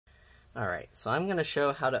Alright, so I'm going to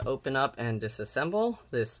show how to open up and disassemble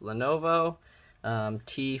this Lenovo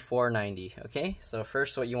T490. Okay, so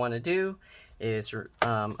first what you want to do is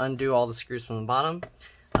undo all the screws from the bottom.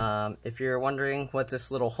 If you're wondering what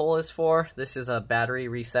this little hole is for, this is a battery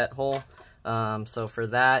reset hole. So for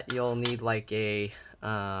that you'll need like a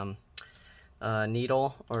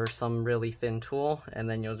needle or some really thin tool, and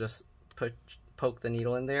then you'll just poke the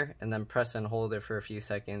needle in there and then press and hold it for a few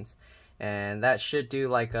seconds. And that should do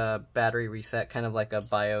like a battery reset, kind of like a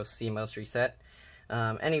BIOS CMOS reset.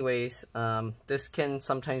 This can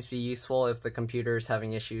sometimes be useful if the computer is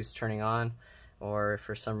having issues turning on, or if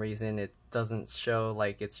for some reason it doesn't show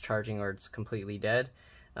like it's charging or it's completely dead.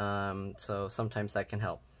 So sometimes that can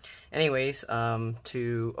help.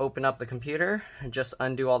 To open up the computer, just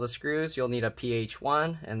undo all the screws. You'll need a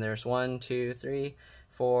PH1, and there's 1, 2, 3,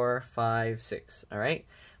 4, 5, 6. All right.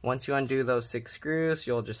 Once you undo those 6 screws,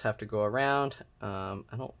 you'll just have to go around. I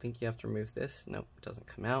don't think you have to remove this. Nope, it doesn't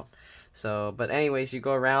come out. So, but anyways, you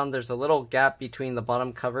go around. There's a little gap between the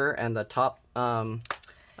bottom cover and the top palm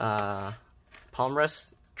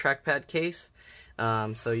rest trackpad case.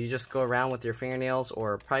 So you just go around with your fingernails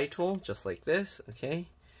or a pry tool, just like this. Okay.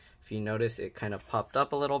 If you notice, it kind of popped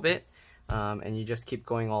up a little bit, and you just keep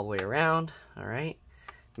going all the way around. All right.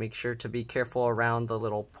 Make sure to be careful around the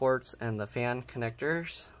little ports and the fan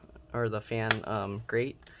connectors, or the fan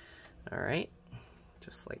grate. Alright,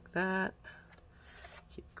 just like that.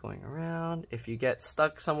 Keep going around. If you get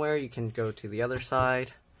stuck somewhere, you can go to the other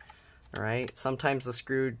side. Alright, sometimes the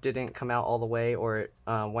screw didn't come out all the way, or it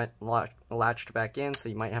went latched back in, so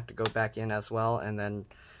you might have to go back in as well and then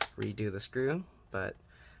redo the screw. But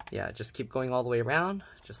yeah, just keep going all the way around,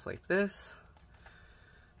 just like this.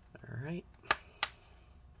 Alright.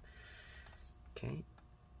 Okay.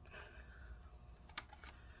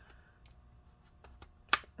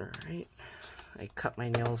 Alright. I cut my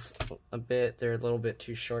nails a bit. They're a little bit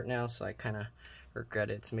too short now, so I kind of regret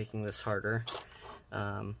it's making this harder.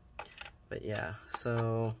 But yeah,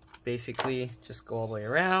 so basically just go all the way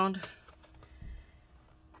around.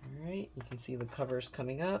 Alright, you can see the covers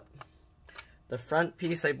coming up. The front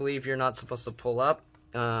piece, I believe you're not supposed to pull up.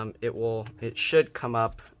 It should come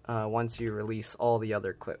up once you release all the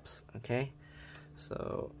other clips, okay?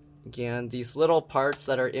 So again, these little parts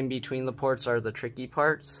that are in between the ports are the tricky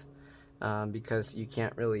parts, because you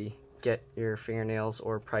can't really get your fingernails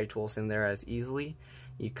or pry tools in there as easily.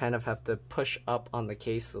 You kind of have to push up on the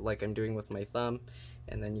case like I'm doing with my thumb,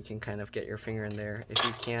 and then you can kind of get your finger in there. If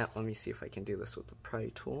you can't, let me see if I can do this with the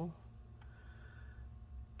pry tool.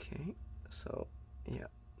 Okay, so yeah,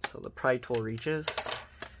 so the pry tool reaches.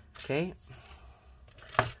 Okay,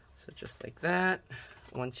 so just like that.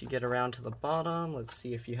 Once you get around to the bottom, let's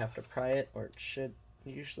see if you have to pry it, or it should,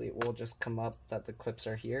 usually it will just come up that the clips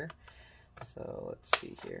are here. So let's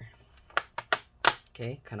see here.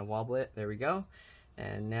 Okay, kind of wobble it, there we go.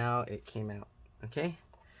 And now it came out, okay?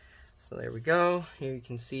 So there we go. Here you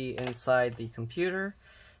can see inside the computer.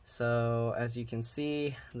 So as you can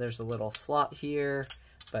see, there's a little slot here,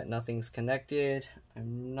 but nothing's connected.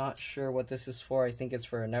 I'm not sure what this is for. I think it's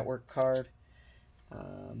for a network card.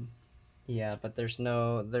 Yeah, but there's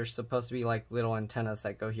supposed to be like little antennas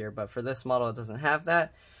that go here, but for this model it doesn't have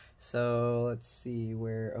that. So let's see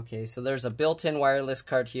where, okay, so there's a built-in wireless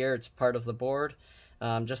card here. It's part of the board.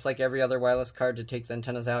 Just like every other wireless card, to take the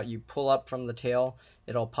antennas out, you pull up from the tail,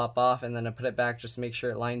 it'll pop off, and then to put it back, just make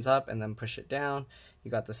sure it lines up, and then push it down.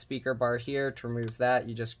 You got the speaker bar here. To remove that,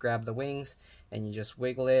 you just grab the wings, and you just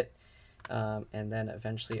wiggle it, and then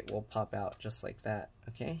eventually it will pop out, just like that,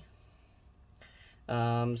 okay?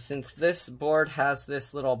 Since this board has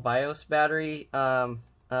this little BIOS battery,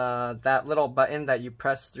 that little button that you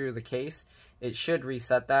press through the case, it should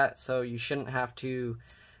reset that, so you shouldn't have to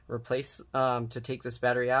replace to take this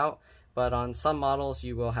battery out, but on some models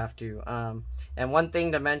you will have to. And one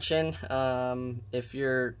thing to mention, if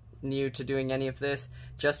you're new to doing any of this,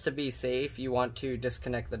 just to be safe, you want to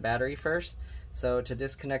disconnect the battery first. So to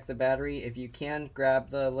disconnect the battery, if you can,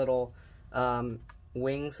 grab the little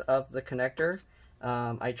wings of the connector.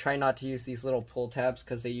 I try not to use these little pull tabs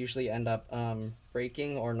because they usually end up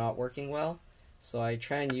breaking or not working well. So I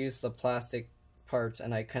try and use the plastic parts,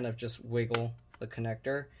 and I kind of just wiggle the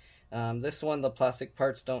connector. This one, the plastic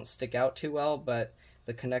parts don't stick out too well, but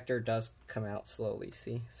the connector does come out slowly,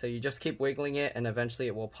 see? So you just keep wiggling it, and eventually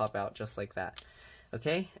it will pop out just like that.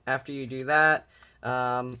 Okay, after you do that,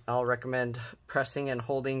 I'll recommend pressing and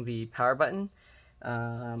holding the power button.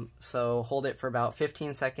 So hold it for about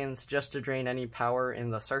 15 seconds just to drain any power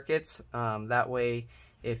in the circuits. That way,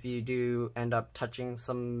 if you do end up touching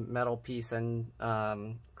some metal piece and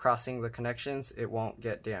crossing the connections, it won't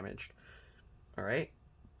get damaged. Alright.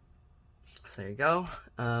 So there you go.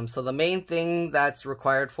 So the main thing that's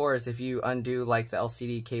required for is if you undo like the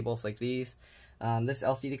LCD cables like these, this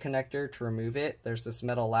LCD connector, to remove it, there's this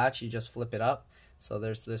metal latch, you just flip it up. So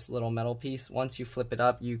there's this little metal piece. Once you flip it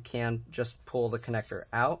up, you can just pull the connector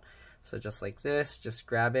out. So just like this, just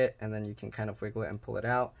grab it and then you can kind of wiggle it and pull it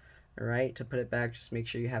out. All right, to put it back, just make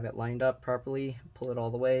sure you have it lined up properly, pull it all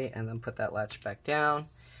the way, and then put that latch back down.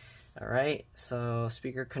 All right, so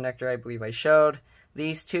speaker connector, I believe I showed.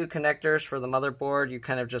 These two connectors for the motherboard, you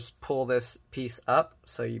kind of just pull this piece up.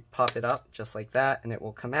 So you pop it up just like that and it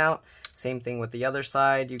will come out. Same thing with the other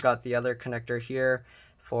side. You got the other connector here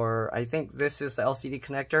for, I think this is the LCD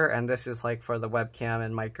connector and this is like for the webcam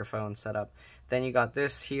and microphone setup. Then you got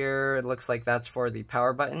this here, it looks like that's for the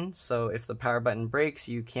power button. So if the power button breaks,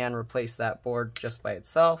 you can replace that board just by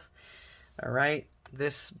itself. All right.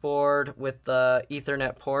 This board with the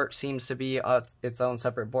Ethernet port seems to be its own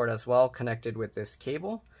separate board as well, connected with this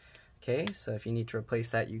cable. Okay, so if you need to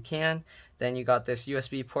replace that, you can. Then you got this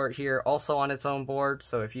USB port here, also on its own board,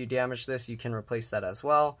 so if you damage this, you can replace that as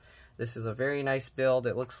well. This is a very nice build.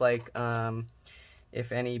 It looks like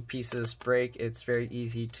if any pieces break, it's very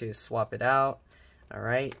easy to swap it out. All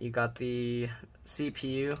right, you got the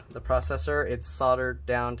CPU, the processor. It's soldered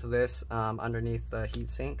down to this underneath the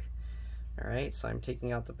heatsink. All right, so I'm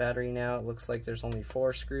taking out the battery now. It looks like there's only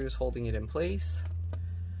 4 screws holding it in place.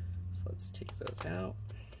 So let's take those out.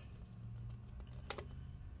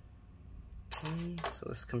 Okay, so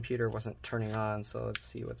this computer wasn't turning on, so let's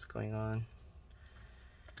see what's going on.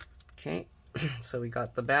 Okay, so we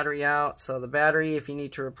got the battery out. So the battery, if you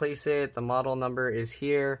need to replace it, the model number is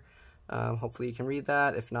here. Hopefully you can read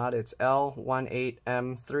that. If not, it's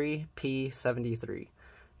L18M3P73.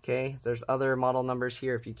 Okay, there's other model numbers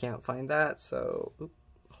here if you can't find that, so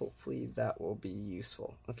hopefully that will be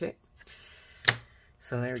useful. Okay,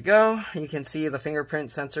 so there we go. You can see the fingerprint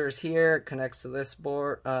sensor is here. It connects to this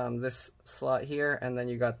board, this slot here, and then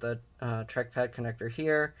you got the trackpad connector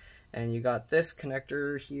here, and you got this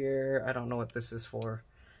connector here. I don't know what this is for.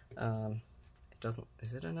 It doesn't.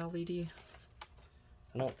 Is it an LED?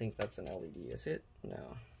 I don't think that's an LED. Is it?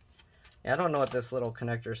 No. Yeah, I don't know what this little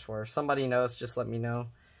connector is for. If somebody knows, just let me know.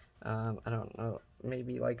 I don't know,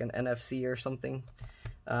 maybe like an NFC or something.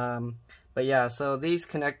 But yeah, so these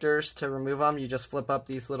connectors, to remove them, you just flip up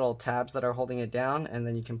these little tabs that are holding it down, and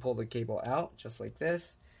then you can pull the cable out just like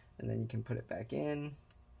this, and then you can put it back in.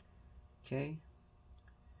 Okay.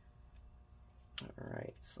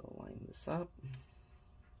 Alright, so line this up.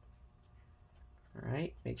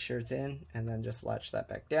 Alright, make sure it's in, and then just latch that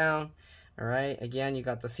back down. Alright, again, you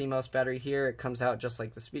got the Cmos battery here. It comes out just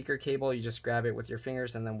like the speaker cable. You just grab it with your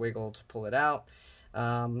fingers and then wiggle to pull it out.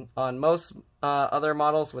 On most other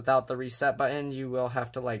models without the reset button, you will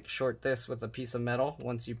have to like short this with a piece of metal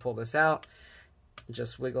once you pull this out.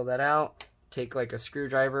 Just wiggle that out. Take like a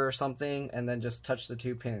screwdriver or something and then just touch the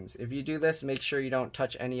 2 pins. If you do this, make sure you don't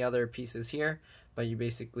touch any other pieces here, but you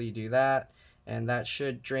basically do that, and that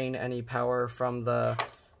should drain any power from the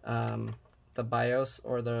BIOS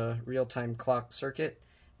or the real-time clock circuit,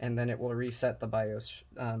 and then it will reset the BIOS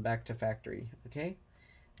back to factory. Okay,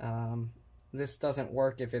 this doesn't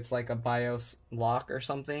work if it's like a BIOS lock or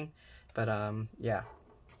something, but yeah.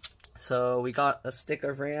 So we got a stick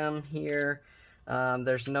of RAM here.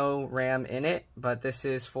 There's no RAM in it, but this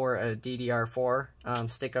is for a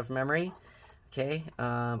DDR4 stick of memory. Okay,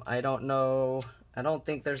 I don't know, I don't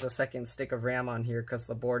think there's a second stick of RAM on here because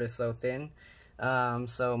the board is so thin.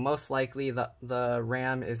 So most likely the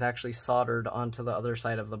RAM is actually soldered onto the other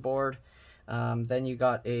side of the board. Then you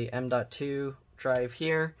got a M.2 drive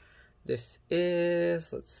here. This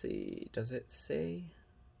is, let's see, does it say?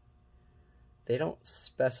 They don't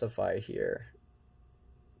specify here.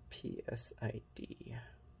 PSID.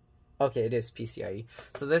 Okay, it is PCIe.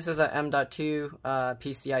 So this is a M.2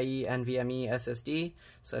 PCIe NVMe SSD.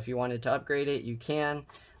 So if you wanted to upgrade it, you can.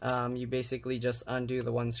 You basically just undo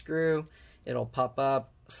the 1 screw. It'll pop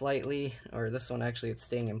up slightly, or this one actually it's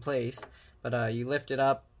staying in place, but you lift it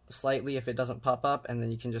up slightly if it doesn't pop up, and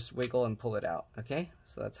then you can just wiggle and pull it out. Okay,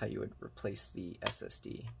 so that's how you would replace the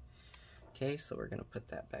SSD. Okay, so we're gonna put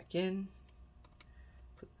that back in,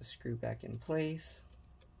 put the screw back in place.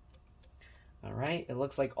 All right, it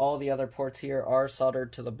looks like all the other ports here are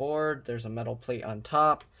soldered to the board. There's a metal plate on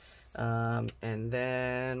top. And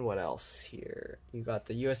then what else here? You got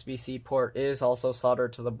the USB-C port is also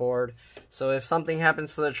soldered to the board. So if something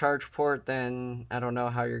happens to the charge port, then I don't know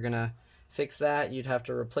how you're gonna fix that. You'd have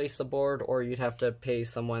to replace the board, or you'd have to pay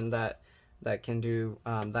someone that can do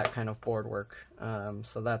that kind of board work.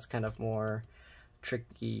 So that's kind of more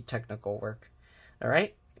tricky technical work. All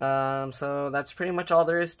right. So that's pretty much all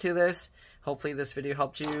there is to this. hopefully this video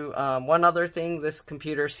helped you. One other thing, this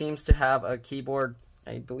computer seems to have a keyboard,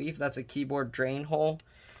 I believe that's a keyboard drain hole.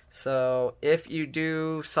 So if you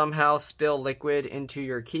do somehow spill liquid into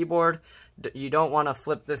your keyboard, you don't want to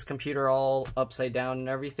flip this computer all upside down and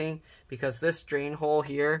everything, because this drain hole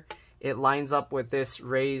here, it lines up with this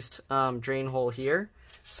raised drain hole here.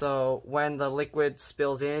 So when the liquid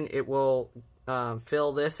spills in, it will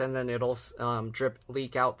fill this, and then it'll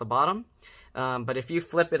leak out the bottom. But if you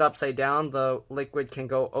flip it upside down, the liquid can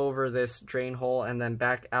go over this drain hole and then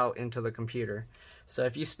back out into the computer. So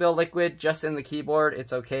if you spill liquid just in the keyboard,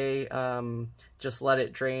 it's okay. Just let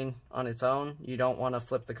it drain on its own. You don't want to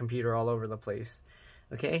flip the computer all over the place.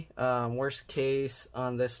 Okay, worst case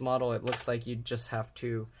on this model, it looks like you just have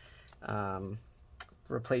to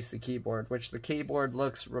replace the keyboard, which the keyboard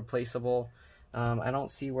looks replaceable. I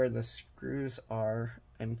don't see where the screws are.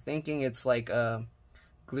 I'm thinking it's like a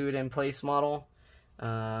glued in place model.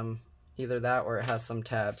 Either that or it has some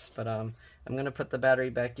tabs, but I'm going to put the battery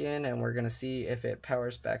back in and we're going to see if it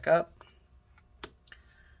powers back up.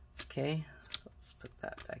 Okay, so let's put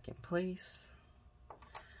that back in place.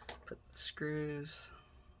 Put the screws.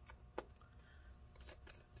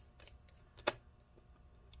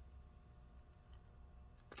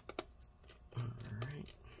 Alright.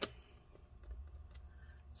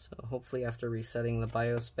 So hopefully after resetting the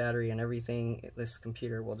BIOS battery and everything, this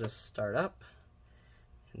computer will just start up.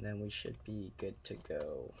 And then we should be good to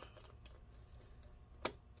go.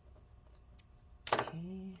 Okay.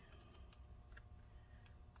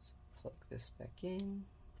 So plug this back in.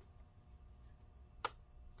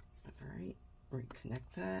 Alright, reconnect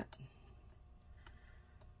that.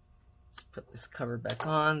 Let's put this cover back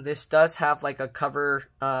on. This does have like a cover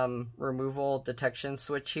removal detection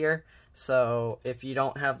switch here. So if you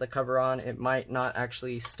don't have the cover on, it might not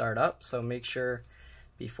actually start up. So make sure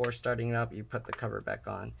before starting it up, you put the cover back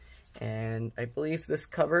on. And I believe this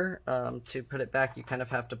cover, to put it back, you kind of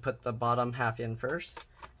have to put the bottom half in first.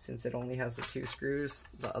 Since it only has the 2 screws,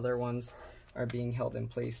 the other ones are being held in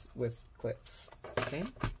place with clips. Okay,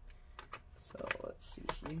 so let's see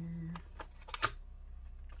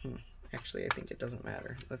here. Actually, I think it doesn't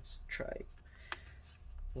matter. Let's try.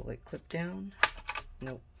 Will it clip down?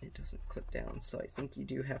 Nope, it doesn't clip down. So I think you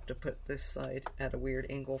do have to put this side at a weird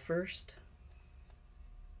angle first.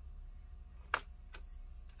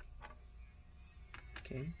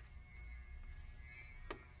 Okay.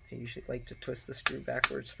 I usually like to twist the screw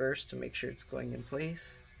backwards first to make sure it's going in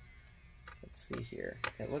place. Let's see here.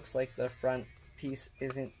 It looks like the front piece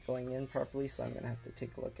isn't going in properly, so I'm going to have to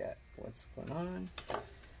take a look at what's going on.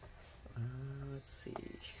 Let's see.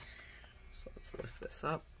 So let's lift this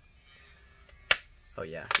up. Oh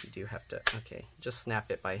yeah, you do have to, okay, just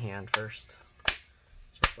snap it by hand first.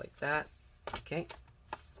 Just like that. Okay.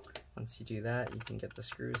 Once you do that, you can get the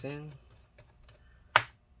screws in.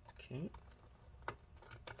 Okay.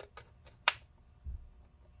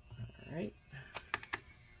 Alright.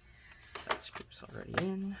 That screw's already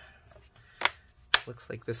in. Looks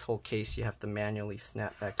like this whole case you have to manually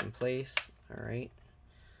snap back in place. Alright.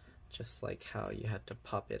 Just like how you had to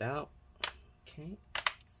pop it out. Okay.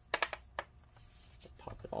 So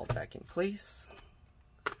pop it all back in place.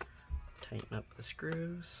 Tighten up the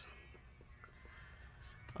screws.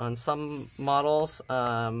 On some models,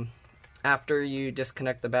 after you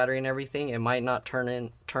disconnect the battery and everything, it might not turn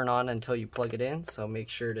on until you plug it in, so make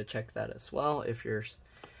sure to check that as well. If your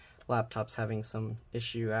laptop's having some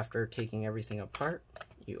issue after taking everything apart,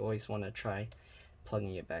 you always want to try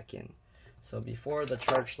plugging it back in. So before the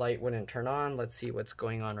charge light wouldn't turn on, let's see what's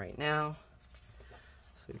going on right now.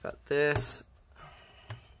 So we've got this.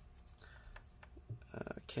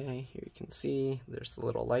 Okay, here you can see there's the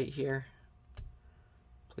little light here.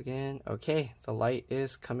 Plug in. Okay, the light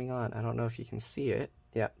is coming on. I don't know if you can see it.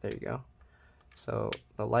 Yeah, there you go. So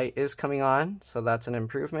the light is coming on, so that's an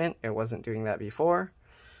improvement. It wasn't doing that before.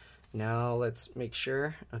 Now let's make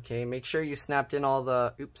sure. Okay, make sure you snapped in all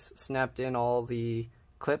the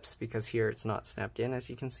clips, because here it's not snapped in, as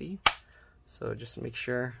you can see. So just make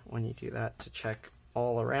sure when you do that to check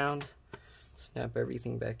all around. Snap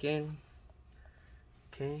everything back in.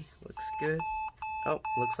 Okay, looks good. Oh,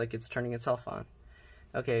 looks like it's turning itself on.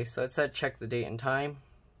 Okay, so it said check the date and time.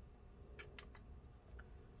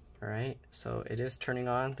 Alright, so it is turning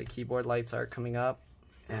on. The keyboard lights are coming up,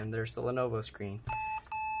 and there's the Lenovo screen.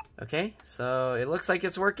 Okay, so it looks like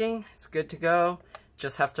it's working. It's good to go.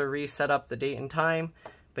 Just have to reset up the date and time.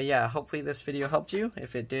 But yeah, hopefully this video helped you.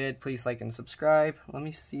 If it did, please like and subscribe. Let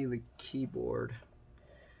me see the keyboard.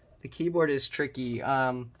 The keyboard is tricky.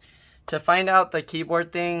 To find out the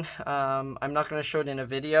keyboard thing, I'm not going to show it in a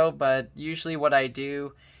video, but usually what I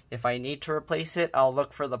do If I need to replace it, I'll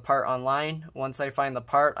look for the part online. Once I find the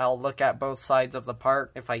part, I'll look at both sides of the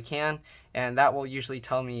part if I can, and that will usually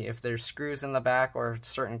tell me if there's screws in the back or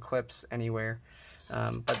certain clips anywhere.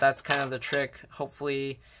 But that's kind of the trick.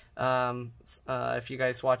 Hopefully, if you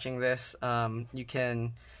guys watching this, you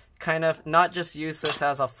can kind of not just use this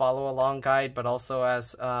as a follow-along guide, but also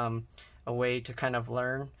as a way to kind of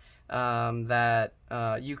learn that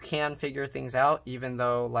you can figure things out, even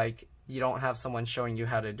though like you don't have someone showing you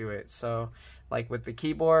how to do it. So like with the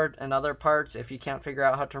keyboard and other parts, if you can't figure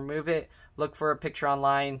out how to remove it, look for a picture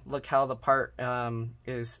online, look how the part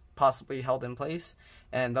is possibly held in place,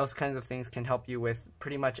 and those kinds of things can help you with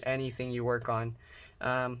pretty much anything you work on.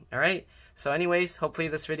 Alright, so anyways, hopefully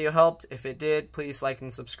this video helped. If it did, please like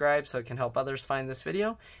and subscribe so it can help others find this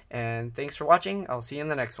video, and thanks for watching. I'll see you in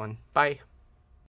the next one. Bye.